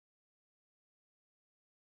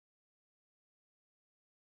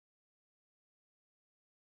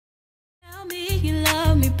Tell me you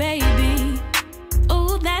love me, baby.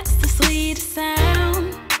 Oh, that's the sweetest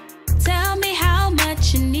sound. Tell me how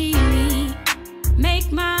much you need me.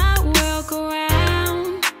 Make my world go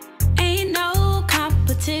round. Ain't no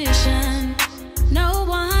competition. No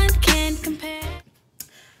one can compare.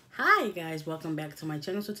 Hi guys, welcome back to my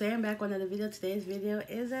channel. So today I'm back with another video. Today's video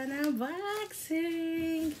is an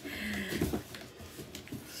unboxing.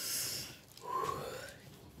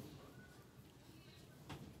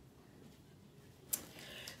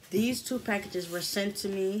 These two packages were sent to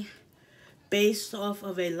me based off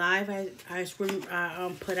of a live I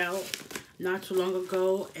put out not too long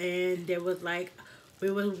ago, and they was like,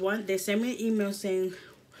 they sent me an email saying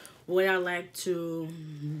would I like to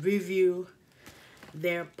review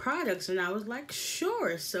their products, and I was like,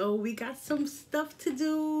 sure. So we got some stuff to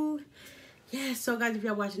do. Yeah, so guys, if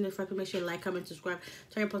y'all watching this, make sure you like, comment, subscribe,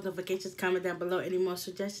 turn your post notifications, comment down below any more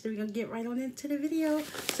suggestions. We're gonna get right on into the video.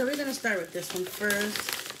 So we're gonna start with this one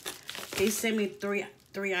first. They sent me three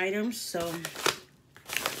items, so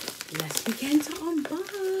let's begin to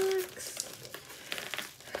unbox.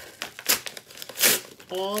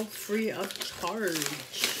 All free of charge.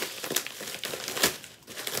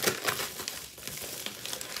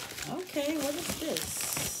 Okay, what is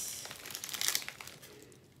this?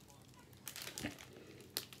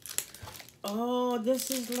 Oh,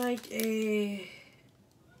 this is like a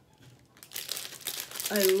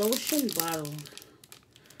lotion bottle.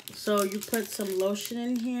 So you put some lotion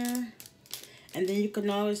in here, and then you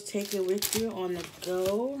can always take it with you on the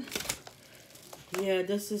go. Yeah,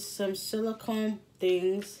 this is some silicone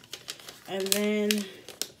things, and then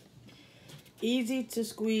easy to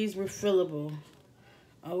squeeze, refillable.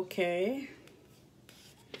 Okay.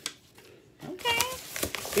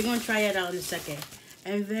 We're gonna try it out in a second.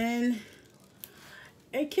 And then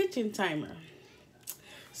a kitchen timer.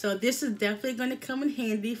 So this is definitely gonna come in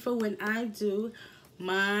handy for when I do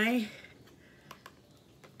my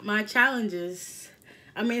challenges.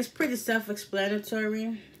 I mean, it's pretty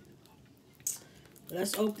self-explanatory.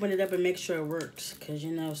 Let's open it up and make sure it works, because you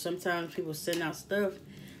know sometimes people send out stuff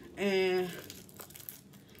and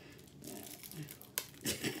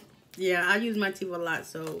yeah, I use my teeth a lot,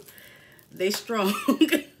 so they strong.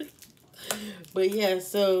 But yeah,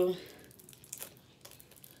 so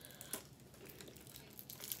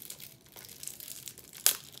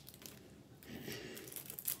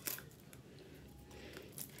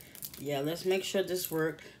yeah, let's make sure this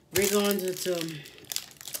works. We're going to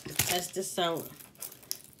test this out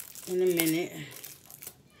in a minute.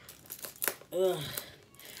 Ugh.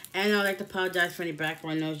 And I'd like to apologize for any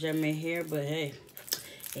background noise you may hear, but hey,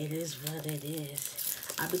 it is what it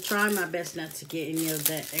is. I've been trying my best not to get any of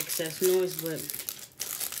that excess noise, but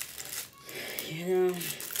you know.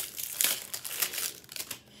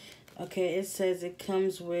 Okay, it says it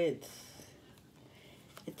comes with,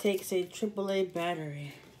 it takes a AAA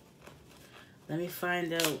battery. Let me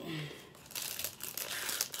find out.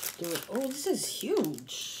 Oh, this is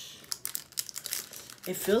huge.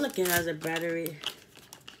 It feels like it has a battery.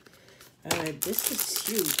 Alright, this is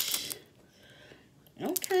huge.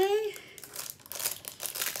 Okay.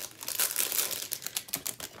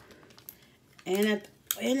 And it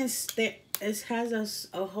has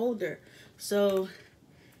a holder, so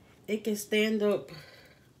it can stand up.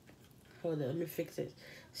 Hold on, let me fix it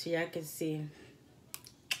so y'all can see.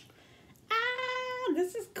 Ah,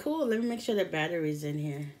 this is cool. Let me make sure the battery's in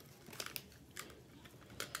here.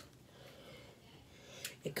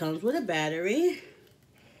 It comes with a battery.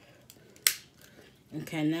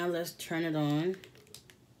 Okay, now let's turn it on.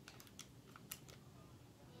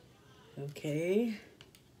 Okay.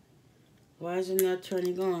 Why is it not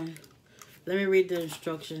turning on? Let me read the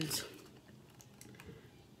instructions.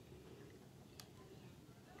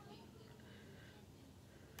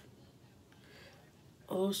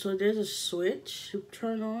 Oh, so there's a switch to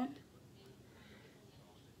turn on.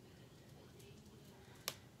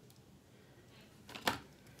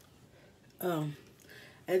 Oh,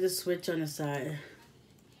 there's a switch on the side.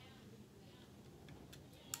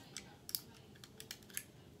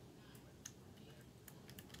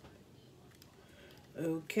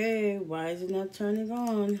 Okay, why is it not turning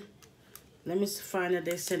on? Let me find out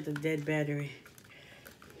they sent a dead battery.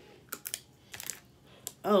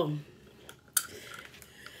 Oh,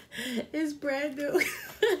 it's brand new.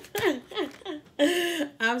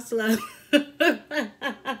 I'm slow.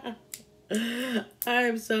 I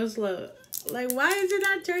am so slow. Like, why is it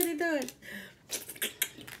not turning on?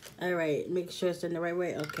 All right, make sure it's in the right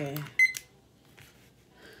way. Okay.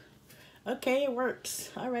 Okay, it works.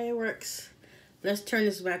 All right, it works. Let's turn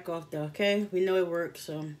this back off though, okay? We know it works,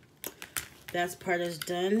 so That part is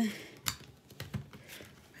done.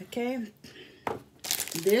 Okay.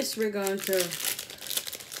 This we're going to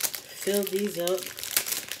fill these up.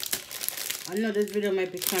 I know this video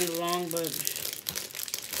might be kind of long, but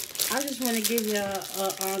I just want to give you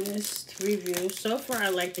a honest review. So far, I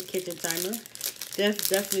like the kitchen timer.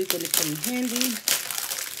 Definitely going to come in handy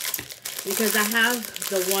because I have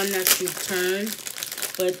the one that you turn,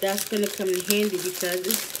 but that's going to come in handy because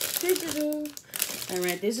it's digital.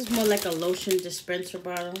 Alright, this is more like a lotion dispenser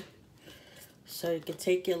bottle. So you can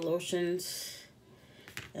take your lotions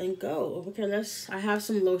and go. Okay, I have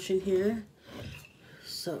some lotion here.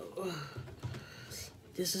 So,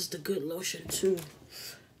 this is the good lotion too.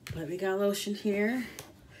 But we got lotion here.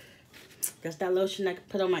 That's that lotion I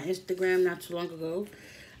put on my Instagram not too long ago.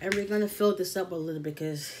 And we're going to fill this up a little bit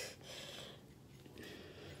because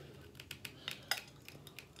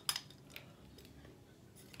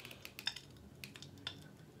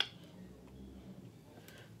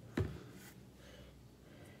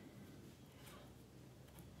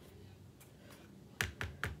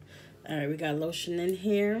alright, we got lotion in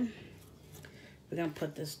here. We're going to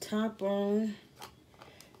put this top on.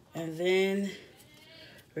 And then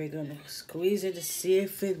we're going to squeeze it to see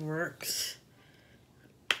if it works.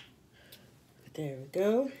 There we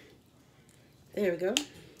go. There we go.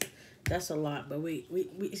 That's a lot, but we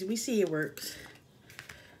see it works.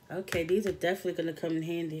 Okay, these are definitely going to come in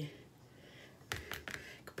handy.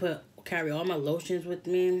 Carry all my lotions with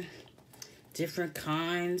me. Different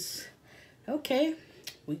kinds. Okay,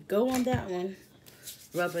 we go on that one.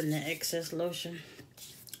 Rubbing the excess lotion.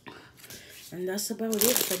 And that's about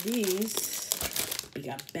it for these. We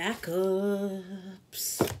got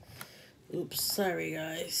backups. Oops, sorry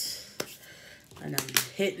guys. And I'm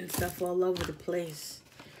hitting stuff all over the place.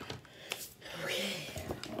 Okay.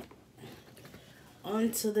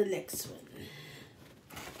 On to the next one.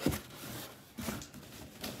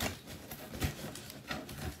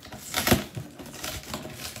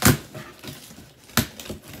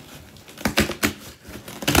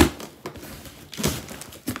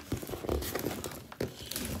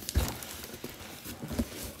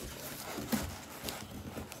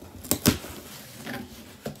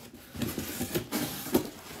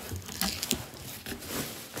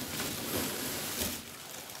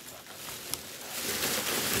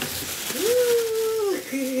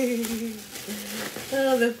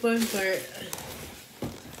 Oh, the fun part.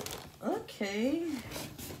 Okay.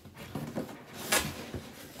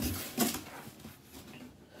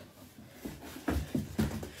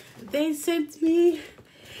 They sent me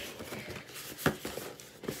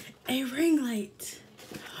a ring light.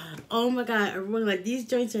 Oh my God, a ring light. These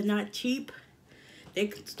joints are not cheap. They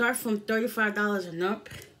start from $35 and up.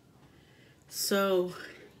 So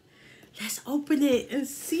let's open it and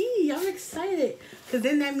see. I'm excited. Because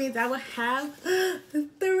then that means I will have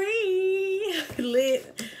 3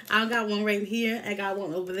 lit. I got one right here. I got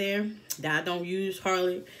one over there that I don't use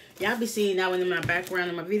hardly. Y'all be seeing that one in my background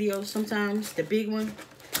in my videos sometimes. The big one.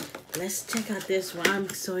 Let's check out this one. I'm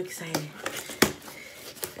so excited.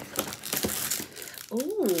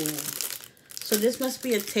 Ooh. So this must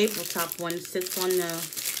be a tabletop one. It sits on the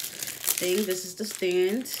thing. This is the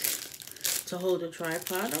stand to hold the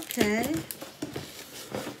tripod. Okay.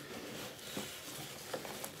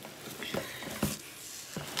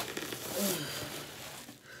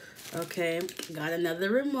 Okay, got another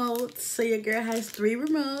remote. So your girl has 3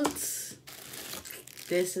 remotes.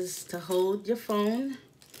 This is to hold your phone.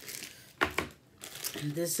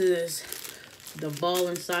 And this is the ball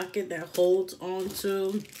and socket that holds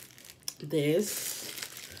onto this.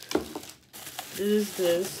 This is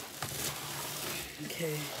this.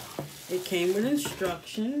 Okay. It came with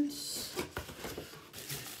instructions.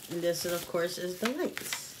 And this, of course, is the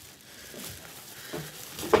lights.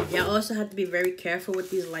 Y'all also have to be very careful with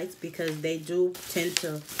these lights because they do tend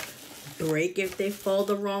to break if they fall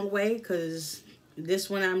the wrong way. Because this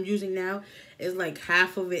one I'm using now is like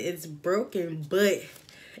half of it is broken, but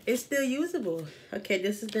it's still usable. Okay,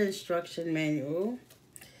 this is the instruction manual.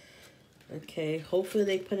 Okay, hopefully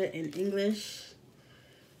they put it in English.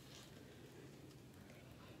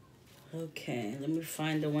 Okay, let me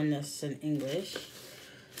find the one that's in English.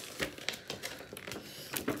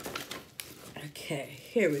 Okay,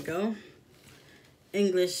 here we go.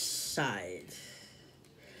 English side.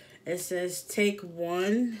 It says take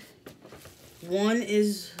 1. 1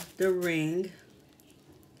 is the ring.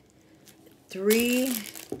 3.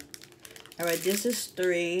 All right, this is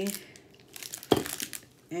 3.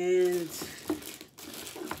 And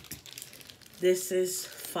this is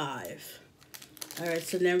 5. All right,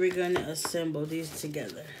 so then we're going to assemble these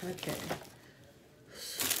together. Okay.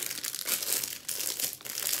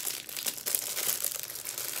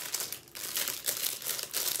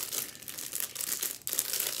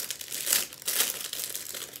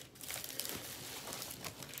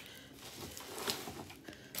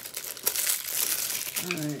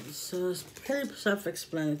 Alright, so it's pretty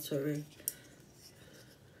self-explanatory.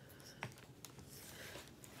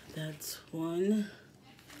 That's one.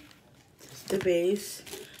 That's the base.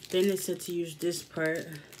 Then it said to use this part.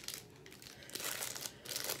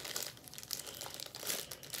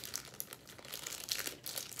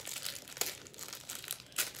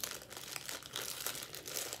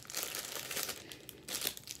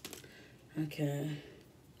 Okay.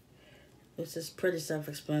 This is pretty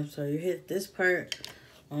self-explanatory. You hit this part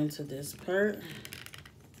onto this part.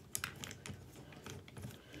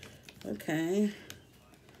 Okay.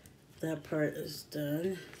 That part is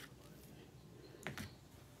done.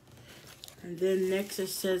 And then next it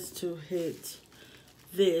says to hit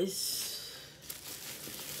this.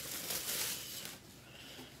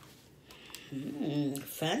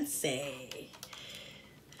 Fancy.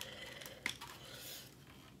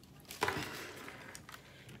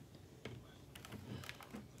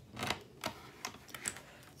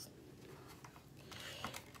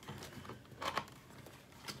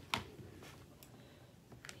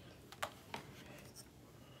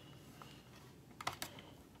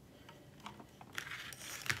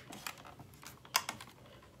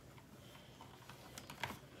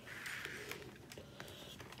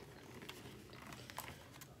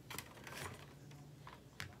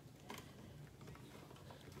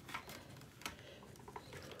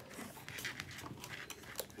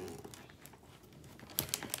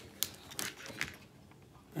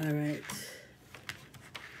 All right.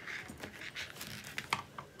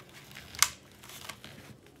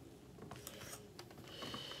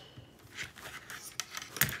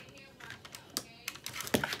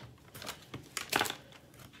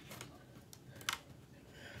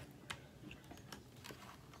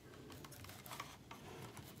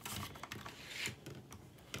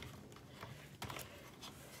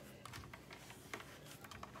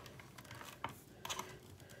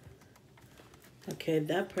 Okay,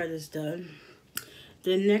 that part is done.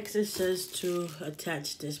 Then next it says to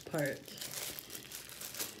attach this part.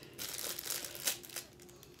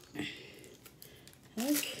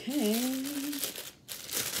 Okay.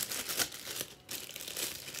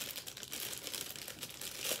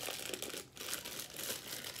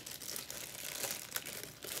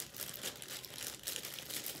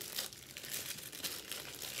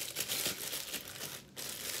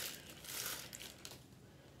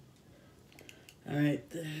 All right,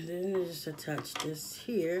 then I just attach this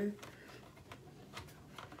here.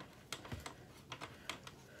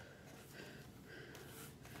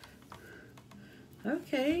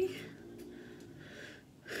 Okay.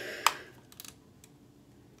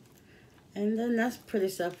 And then that's pretty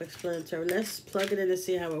self-explanatory. Let's plug it in to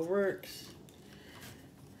see how it works.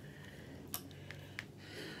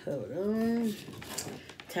 Hold on.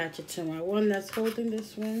 Attach it to my one that's holding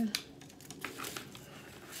this one.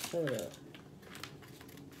 Hold up.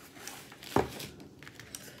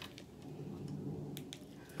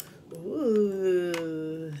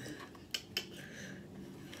 Ooh.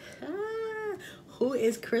 Ah, who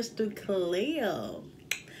is crystal clear?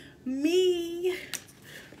 Me.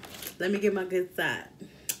 Let me get my good side.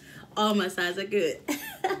 All my sides are good.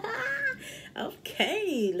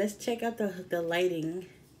 Okay, let's check out the lighting.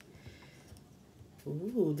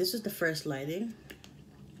 Ooh, this is the first lighting.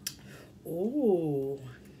 Ooh.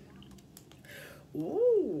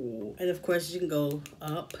 Ooh. And of course you can go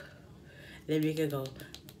up. Then we can go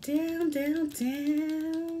down, down,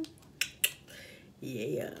 down.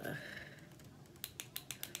 Yeah.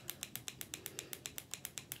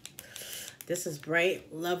 This is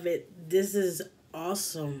bright. Love it. This is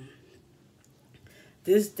awesome.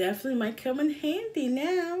 This definitely might come in handy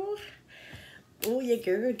now. Oh, your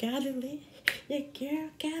girl got it lit. Your girl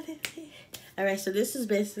got it lit. All right, so this is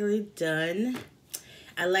basically done.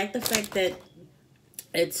 I like the fact that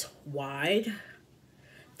it's wide,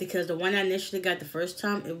 because the one I initially got the first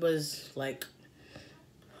time, it was like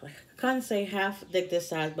I can't say half like this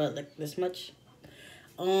size, but like this much.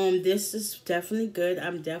 This is definitely good.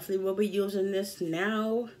 I'm definitely will be using this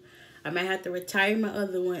now. I might have to retire my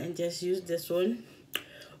other one and just use this one.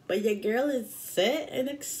 But your girl is set and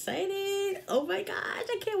excited. Oh my gosh,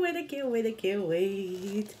 I can't wait, I can't wait, I can't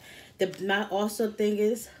wait. My also thing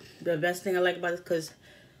is, the best thing I like about it is because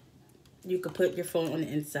you can put your phone on the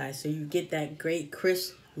inside. So you get that great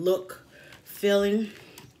crisp look, feeling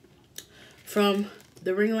from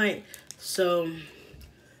the ring light. So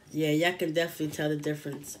yeah, y'all can definitely tell the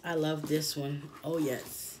difference. I love this one. Oh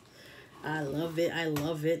yes, I love it. I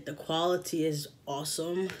love it. The quality is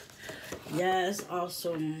awesome. Yes,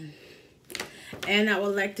 awesome. And I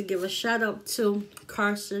would like to give a shout out to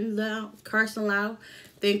Carson Lau.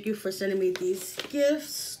 Thank you for sending me these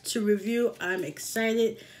gifts to review. I'm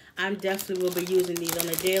excited. I definitely will be using these on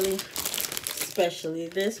a daily, especially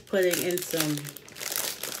this, putting in some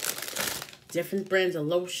different brands of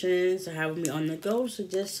lotions. I have me on the go, so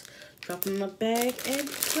just drop in my bag and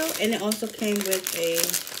go. And it also came with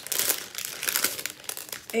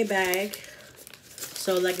a bag.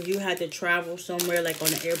 So like if you had to travel somewhere, like on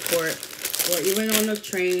the airport or even on the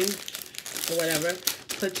train or whatever,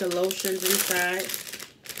 put your lotions inside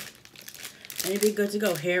and you'll be good to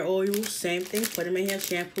go. Hair oils, same thing. Put them in here.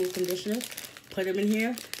 Shampoo, conditioner, put them in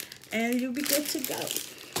here and you'll be good to go.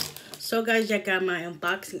 So guys, y'all got my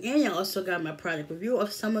unboxing and y'all also got my product review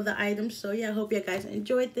of some of the items. So yeah, I hope you guys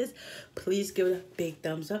enjoyed this. Please give it a big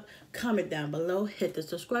thumbs up. Comment down below. Hit the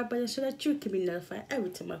subscribe button so that you can be notified every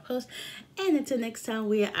time I post. And until next time,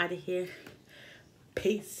 we are out of here.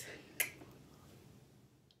 Peace.